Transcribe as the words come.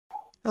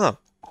Hello,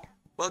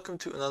 welcome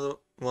to another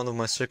one of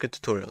my circuit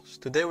tutorials.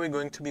 Today we're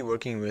going to be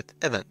working with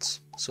events.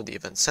 So the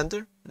event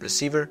sender,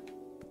 receiver,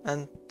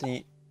 and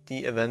the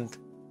event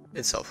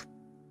itself.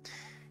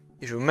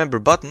 If you remember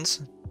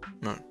buttons,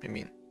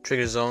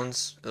 trigger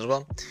zones as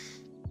well,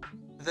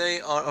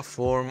 they are a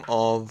form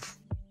of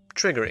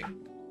triggering,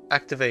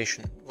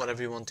 activation,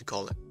 whatever you want to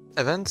call it.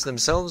 Events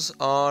themselves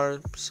are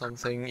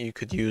something you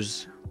could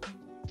use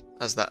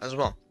as that as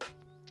well.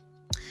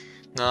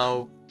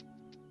 Now,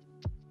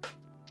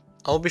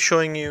 I'll be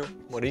showing you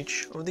what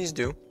each of these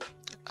do,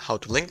 how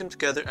to link them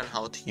together, and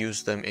how to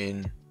use them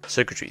in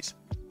circuitries.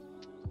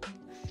 So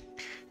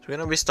we're going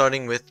to be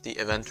starting with the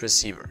event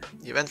receiver.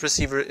 The event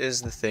receiver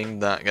is the thing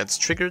that gets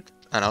triggered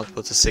and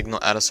outputs a signal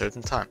at a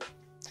certain time.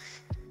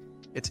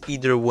 It's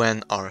either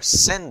when our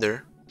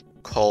sender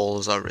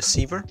calls our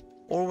receiver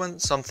or when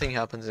something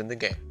happens in the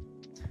game.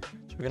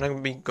 So we're going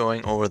to be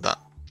going over that.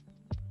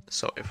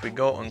 So if we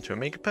go onto a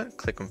MakerPad,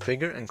 click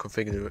configure and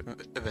configure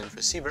the event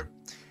receiver,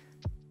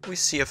 we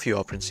see a few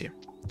options here.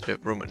 So we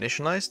have room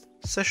initialized,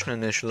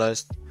 session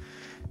initialized.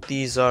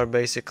 These are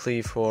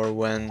basically for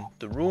when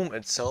the room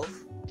itself,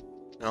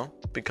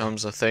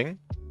 becomes a thing.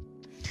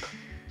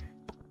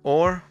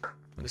 Or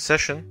the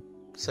session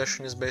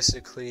is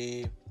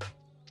basically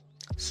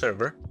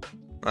server,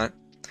 right?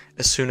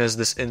 As soon as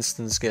this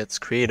instance gets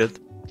created.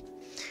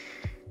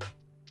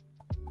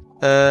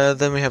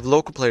 Then we have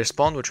local player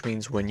spawn, which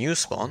means when you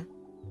spawn.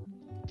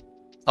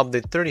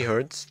 Update 30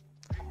 Hz.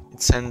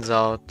 It sends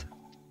out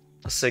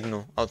a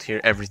signal out here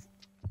every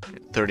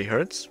 30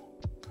 Hz.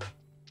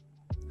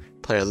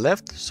 Player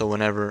left, so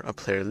whenever a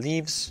player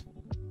leaves.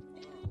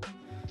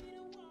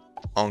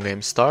 On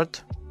game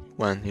start,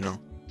 when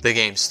the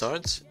game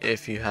starts.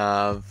 If you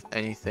have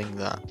anything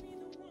that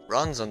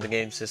runs on the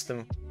game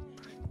system,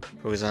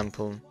 for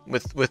example,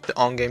 with the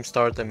on game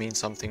start, I mean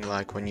something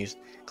like when you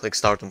click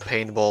start on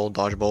paintball,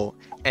 dodgeball,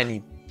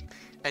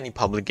 any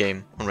public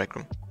game on Rec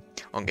Room.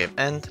 On game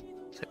end,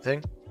 same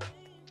thing.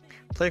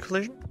 Player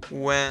collision,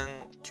 when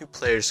two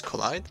players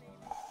collide.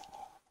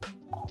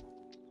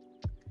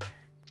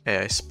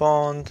 AI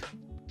spawned,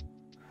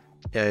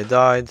 AI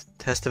died,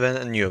 test event,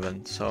 and new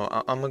event. So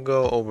I'm gonna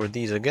go over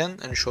these again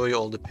and show you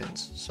all the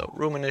pins. So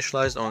room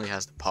initialized only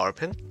has the power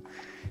pin,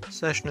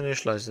 session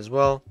initialized as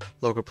well,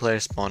 local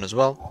player spawn as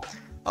well.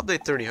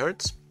 Update 30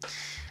 Hz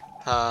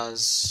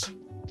has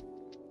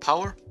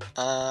power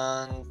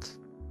and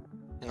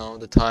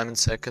the time in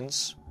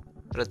seconds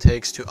that it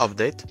takes to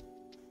update.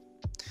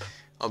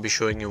 I'll be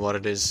showing you what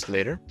it is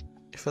later,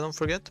 if I don't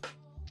forget.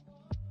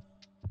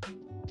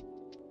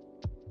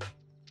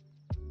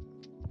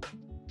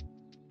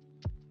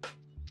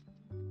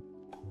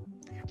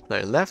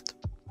 Player left,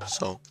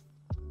 so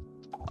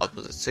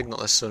outputs a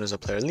signal as soon as a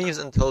player leaves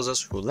and tells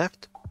us who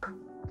left.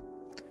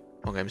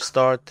 On game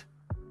start,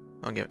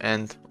 on game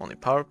end, only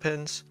power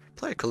pins.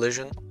 Player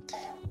collision,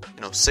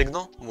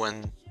 signal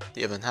when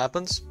the event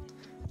happens,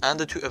 and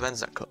the two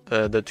events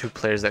that the two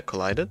players that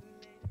collided.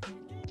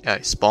 AI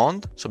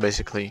spawned, so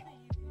basically,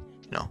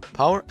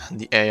 power, and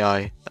the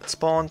AI that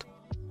spawned,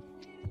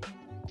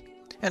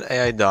 and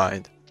AI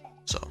died.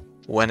 So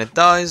when it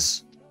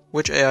dies,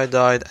 which AI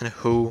died and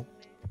who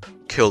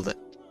killed it.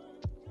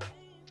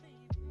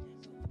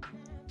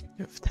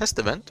 You have test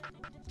event.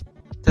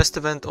 Test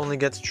event only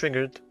gets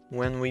triggered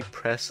when we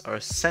press our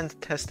send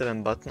test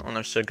event button on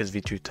our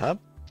CV2 tab.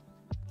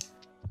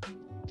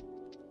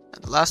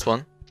 And the last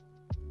one,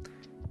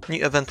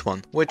 new event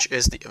 1, which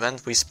is the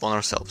event we spawn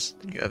ourselves.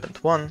 The new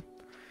event 1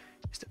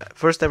 is the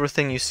first ever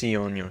thing you see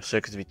on your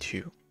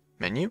CV2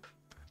 menu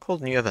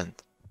called new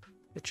event.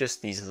 It's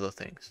just these little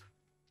things.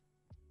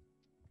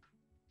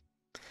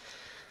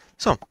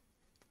 So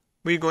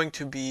we're going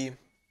to be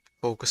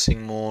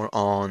focusing more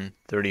on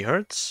 30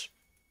 Hz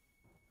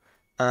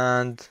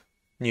and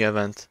new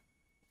event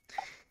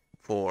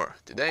for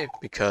today,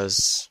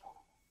 because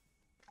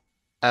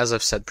as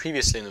I've said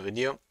previously in the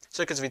video,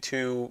 circuits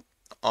V2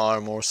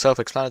 are more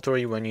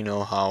self-explanatory when you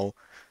know how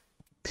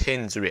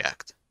pins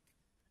react,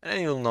 and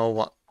then you'll know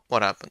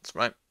what happens,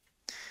 right?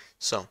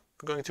 So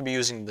we're going to be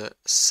using the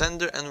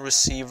sender and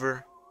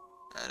receiver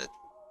and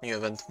a new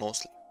event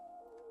mostly.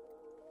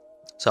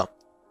 So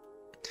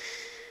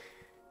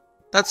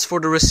that's for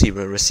the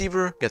receiver.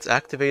 Receiver gets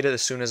activated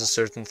as soon as a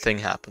certain thing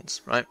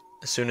happens, right?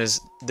 As soon as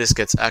this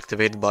gets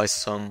activated by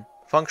some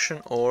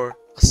function or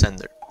a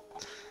sender.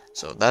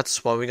 So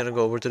that's why we're going to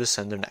go over to the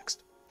sender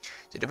next.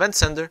 The event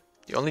sender,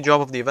 the only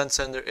job of the event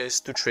sender is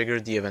to trigger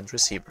the event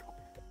receiver.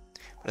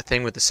 But the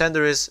thing with the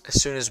sender is,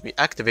 as soon as we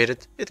activate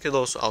it, it could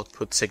also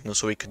output signal,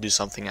 so we could do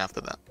something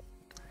after that.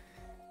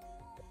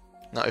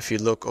 Now if you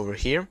look over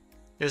here,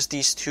 there's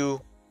these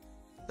two,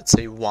 let's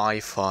say,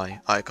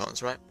 Wi-Fi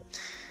icons, right?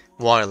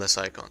 Wireless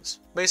icons.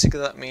 Basically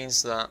that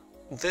means that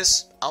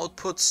this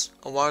outputs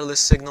a wireless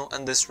signal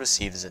and this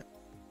receives it.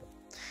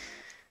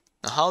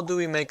 Now how do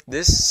we make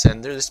this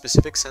sender, this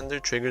specific sender,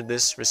 trigger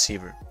this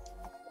receiver?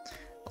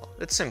 Well,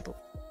 it's simple.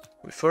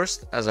 We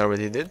first, as I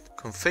already did,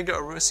 configure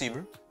our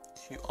receiver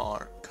to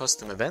our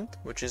custom event,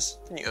 which is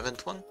the new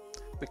event 1.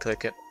 We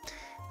click it,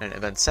 and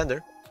event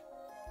sender.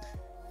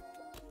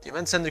 The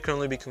event sender can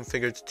only be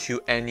configured to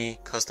any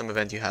custom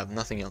event you have,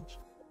 nothing else.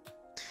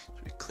 So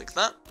we click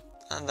that,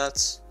 and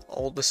that's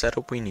all the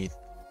setup we need.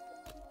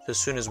 So as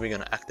soon as we're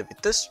going to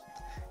activate this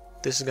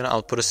is going to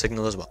output a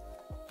signal as well.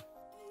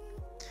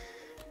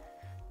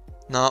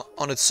 Now,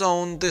 on its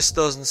own, this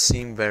doesn't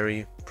seem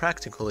very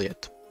practical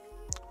yet.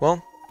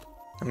 Well,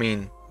 I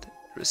mean, the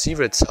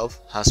receiver itself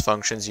has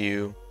functions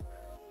you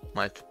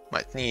might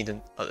need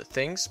and other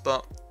things,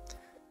 but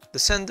the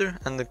sender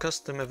and the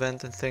custom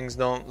event and things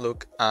don't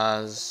look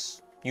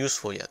as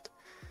useful yet.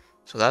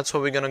 So that's why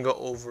we're gonna go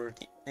over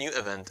the new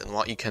event and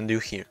what you can do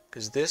here,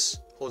 because this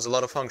holds a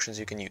lot of functions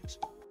you can use.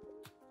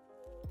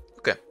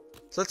 Okay,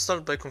 so let's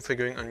start by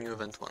configuring a new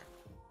event 1.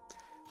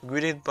 We're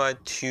greeted by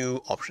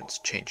two options,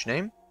 change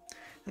name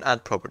and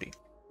add property.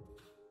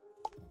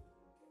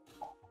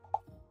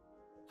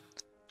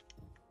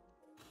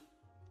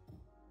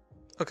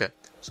 Okay,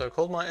 so I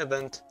called my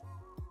event,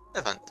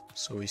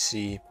 so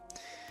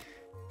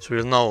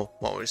we'll know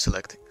what we're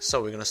selecting.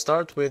 So we're gonna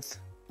start with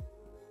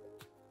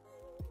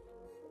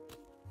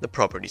the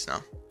properties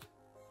now.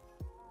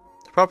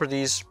 The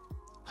properties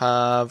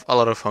have a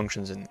lot of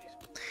functions in these.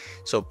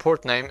 So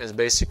port name is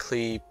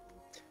basically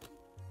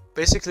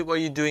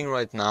what you're doing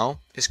right now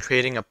is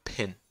creating a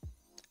pin.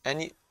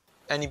 Any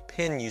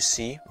pin you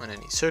see on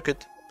any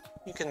circuit,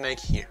 you can make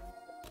here.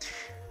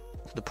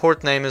 So the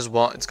port name is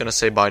what it's gonna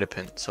say by the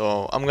pin.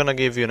 So I'm gonna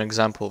give you an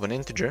example of an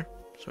integer.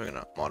 So we're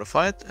gonna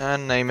modify it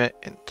and name it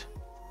int.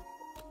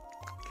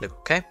 Click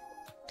OK.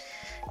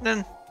 And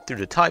then through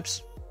the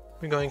types,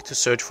 we're going to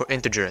search for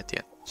integer at the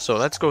end. So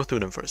let's go through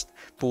them first.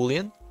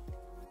 Boolean,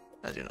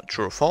 as you know,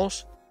 true or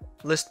false.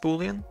 List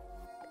Boolean,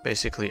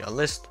 basically a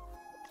list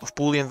of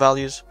Boolean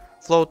values.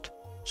 Float,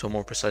 so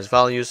more precise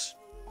values,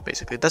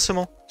 basically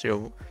decimal,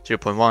 0,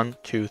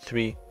 0.1, 2,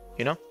 3,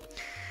 you know.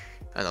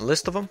 And a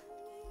list of them.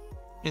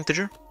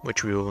 Integer,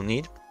 which we will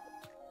need.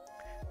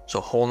 So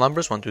whole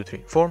numbers, 1, 2,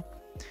 3, 4.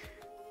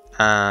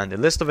 And a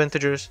list of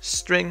integers,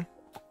 string,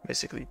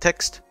 basically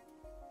text.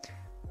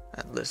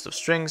 And list of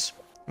strings,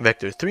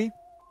 vector 3,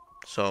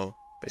 so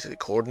basically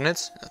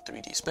coordinates in a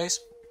 3D space.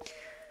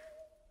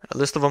 And a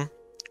list of them,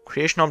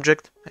 creation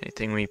object,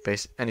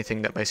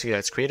 anything that basically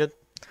that's created.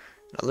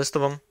 And a list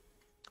of them,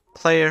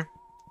 player,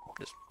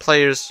 just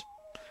players,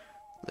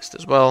 list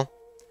as well.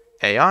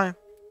 AI,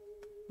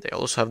 they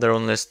also have their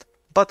own list.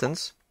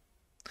 Buttons,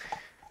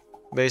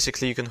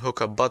 basically you can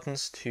hook up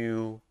buttons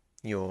to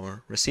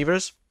your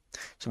receivers.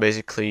 So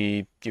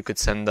basically you could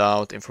send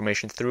out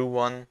information through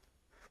one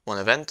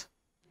event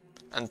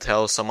and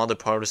tell some other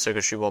part of the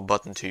circuitry what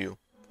button to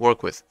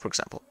work with, for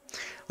example.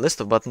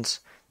 List of buttons,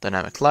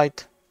 dynamic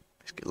light,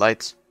 basically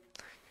lights,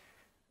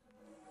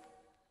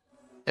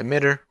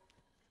 emitter,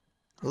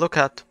 look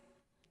at,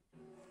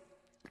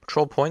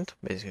 control point,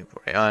 basically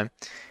for AI,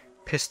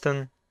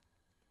 piston,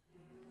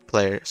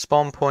 player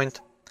spawn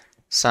point,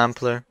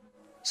 sampler,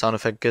 sound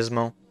effect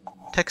gizmo,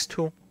 text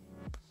tool,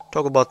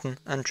 toggle button,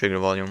 and trigger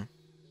volume.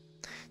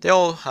 They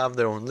all have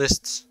their own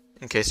lists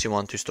in case you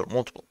want to store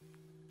multiple.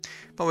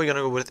 But we're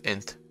gonna go with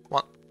int.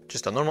 One,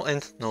 just a normal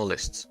int, no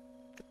lists.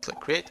 Click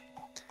create.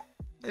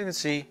 And you can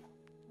see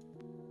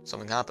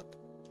something happened.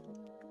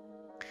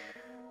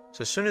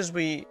 So as soon as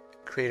we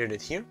created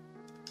it here,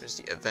 there's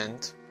the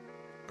event,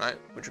 right,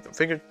 which we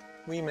configured.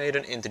 We made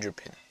an integer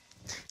pin.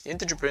 The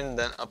integer pin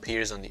then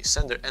appears on the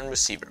sender and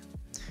receiver.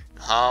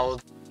 How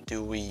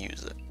do we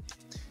use it?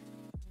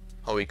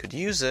 How we could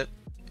use it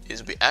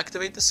is we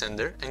activate the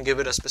sender and give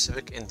it a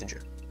specific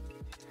integer.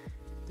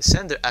 The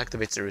sender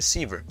activates the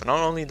receiver, but not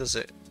only does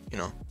it,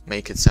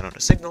 make it send out a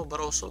signal, but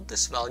also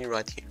this value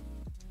right here.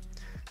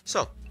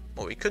 So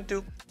what we could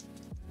do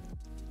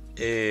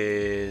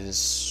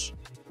is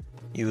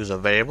use a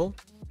variable,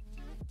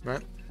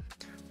 right?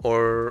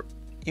 Or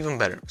even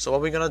better. So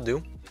what we're gonna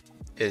do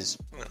is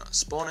we're gonna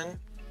spawn in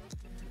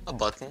a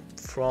button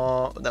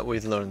that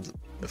we've learned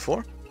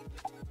before,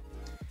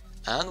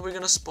 and we're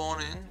gonna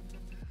spawn in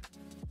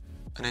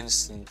an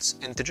instance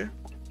integer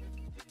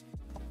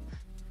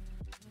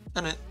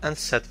and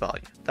set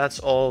value. That's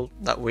all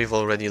that we've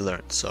already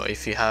learned. So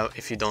if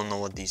you don't know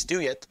what these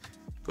do yet,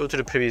 go to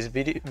the previous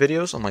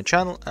videos on my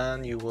channel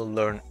and you will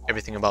learn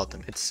everything about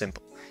them. It's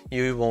simple.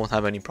 You won't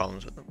have any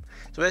problems with them.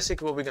 So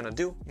basically what we're gonna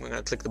do, we're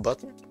gonna click the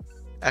button,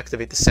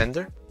 activate the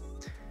sender.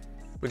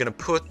 We're gonna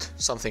put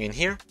something in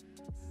here.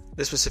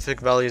 This specific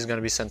value is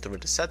gonna be sent over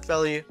the set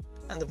value,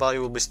 and the value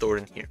will be stored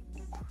in here.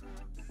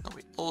 Now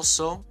we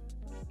also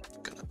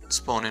gonna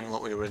spawn in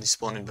what we already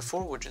spawned in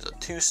before, which is a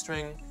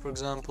toString, for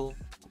example.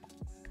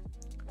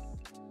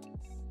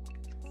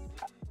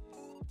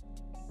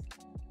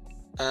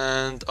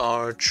 And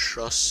our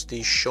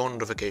trusty show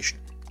notification.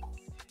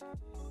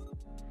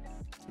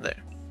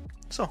 There.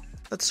 So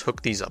let's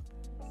hook these up.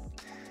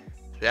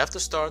 We have to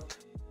start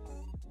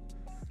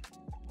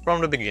from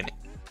the beginning.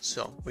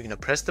 So we're gonna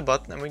press the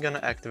button and we're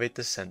gonna activate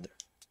the sender.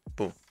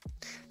 Boom.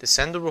 The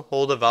sender will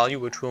hold a value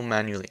which we'll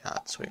manually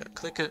add. So we're gonna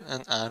click it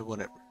and add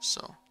whatever.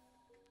 So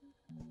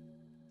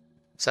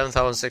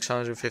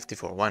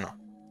 7,654, why not?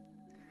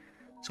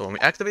 So when we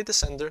activate the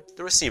sender,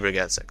 the receiver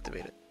gets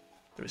activated.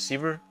 The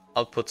receiver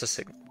outputs a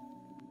signal.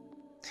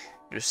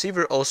 The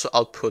receiver also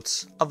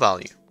outputs a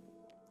value.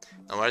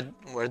 Now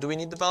where do we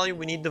need the value?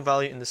 We need the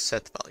value in the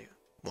set value.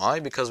 Why?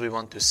 Because we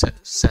want to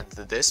send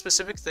this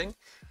specific thing,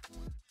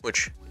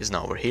 which is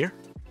now over here,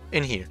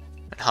 in here.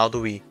 And how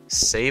do we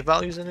save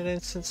values in an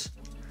instance?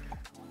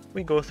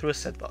 We go through a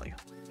set value.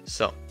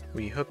 So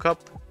we hook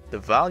up the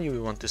value we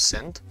want to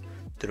send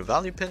to the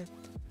value pin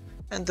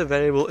and the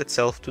variable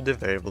itself to the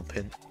variable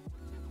pin.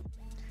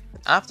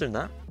 And after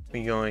that,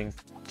 we're going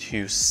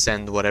to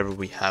send whatever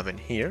we have in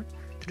here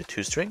to the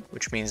toString,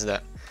 which means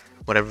that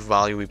whatever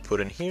value we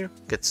put in here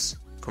gets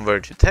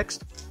converted to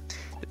text.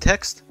 The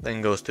text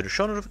then goes to the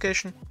show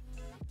notification.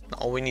 Now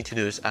all we need to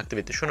do is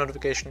activate the show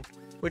notification,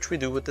 which we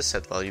do with the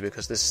set value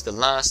because this is the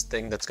last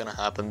thing that's going to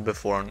happen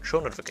before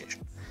show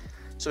notification.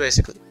 So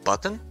basically,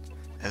 button,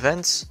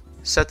 events,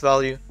 set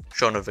value,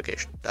 show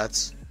notification.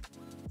 That's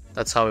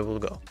how it will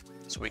go.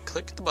 So we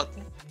click the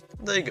button,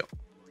 there you go.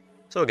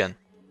 So again,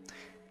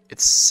 it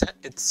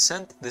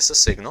sent this a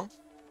signal.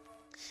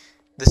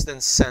 This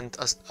then sent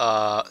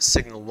a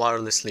signal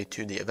wirelessly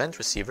to the event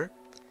receiver.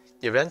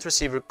 The event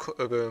receiver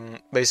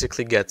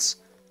basically gets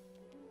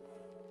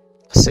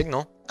a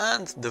signal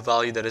and the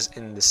value that is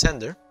in the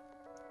sender.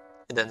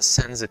 It then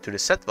sends it to the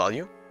set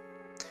value.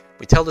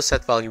 We tell the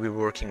set value we're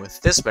working with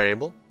this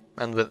variable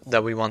and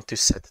that we want to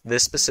set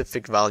this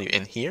specific value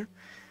in here.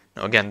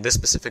 Now again, this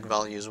specific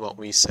value is what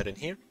we set in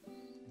here.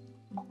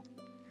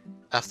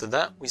 After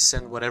that, we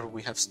send whatever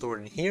we have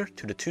stored in here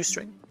to the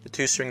toString. The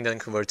toString then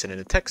converts it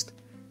into text,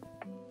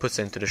 puts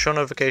it into the show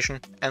notification,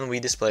 and we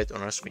display it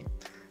on our screen.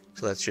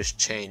 So let's just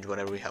change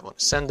whatever we have on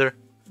the sender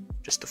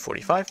just to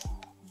 45.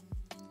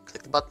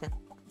 Click the button,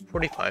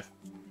 45.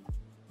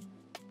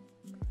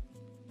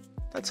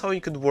 That's how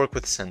you could work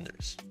with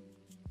senders.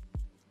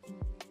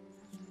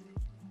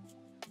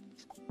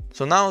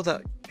 So now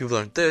that you've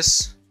learned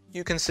this,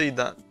 you can see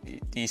that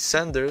the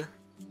sender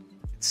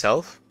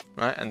itself,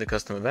 right, and the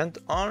custom event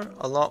are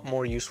a lot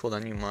more useful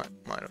than you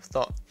might have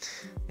thought.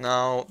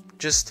 Now,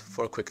 just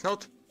for a quick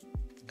note,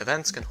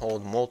 events can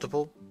hold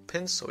multiple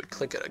pins, so we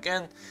click it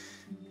again,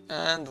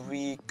 and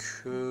we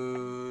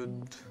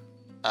could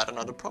add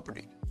another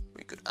property.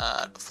 We could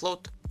add a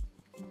float.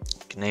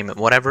 You can name it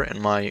whatever.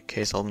 In my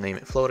case, I'll name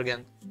it float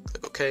again.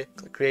 Click OK,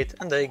 click create,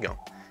 and there you go.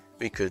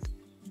 We could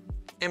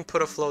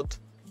input a float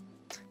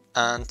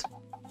and,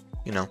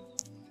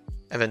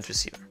 event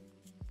receiver.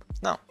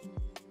 Now,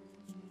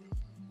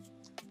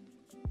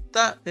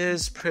 that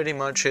is pretty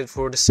much it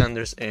for the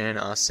senders in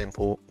a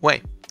simple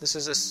way. This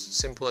is as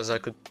simple as I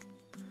could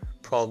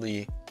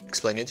probably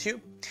explain it to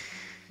you.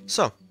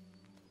 So,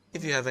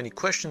 if you have any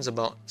questions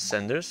about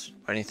senders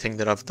or anything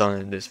that I've done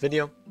in this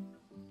video,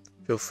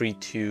 feel free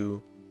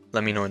to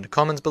let me know in the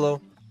comments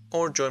below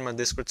or join my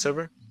Discord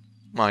server,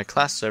 my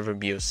class server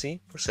BOC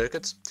for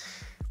circuits,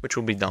 which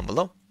will be down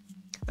below,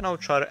 and I'll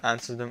try to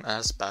answer them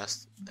as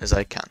fast as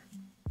I can.